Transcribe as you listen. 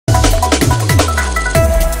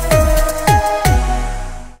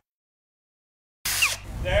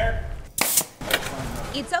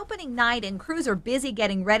opening night and crews are busy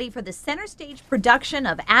getting ready for the center stage production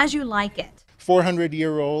of As You Like It.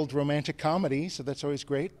 400-year-old romantic comedy, so that's always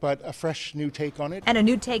great, but a fresh new take on it. And a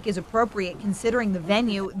new take is appropriate considering the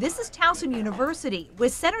venue. This is Towson University.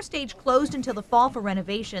 With center stage closed until the fall for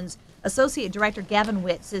renovations, Associate Director Gavin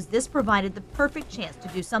Witt says this provided the perfect chance to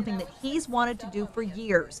do something that he's wanted to do for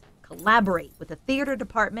years: collaborate with the theater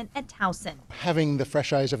department at Towson. Having the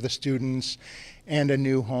fresh eyes of the students and a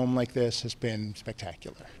new home like this has been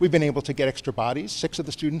spectacular. We've been able to get extra bodies. 6 of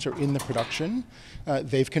the students are in the production.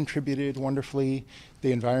 They've contributed wonderfully.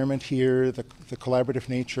 The environment here, the collaborative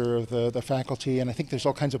nature of the faculty, and I think there's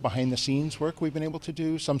all kinds of behind the scenes work we've been able to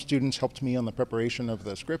do. Some students helped me on the preparation of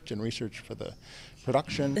the script and research for the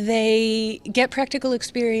production. They get practical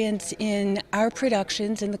experience in our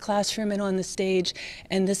productions in the classroom and on the stage,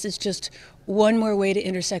 and this is just one more way to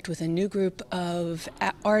intersect with a new group of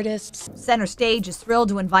artists. Center Stage is thrilled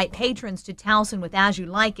to invite patrons to Towson with As You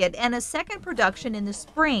Like It and a second production in the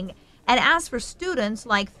spring. And as for students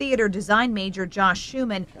like theater design major Josh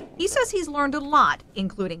Schumann, he says he's learned a lot,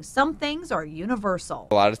 including some things are universal.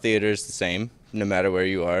 A lot of theater is the same, no matter where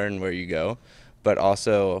you are and where you go. But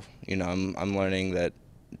also, I'm learning that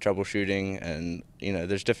troubleshooting and,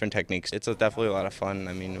 there's different techniques. It's definitely a lot of fun.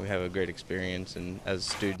 I mean, we have a great experience, and as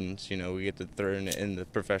students, we get to throw in the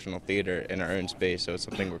professional theater in our own space, so it's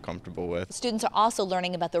something we're comfortable with. Students are also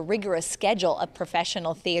learning about the rigorous schedule of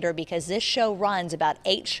professional theater because this show runs about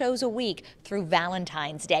 8 shows a week through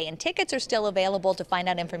Valentine's Day, and tickets are still available. To find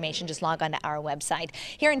out information, just log on to our website.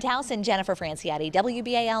 Here in Towson, Jennifer Franciati,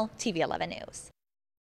 WBAL-TV 11 News.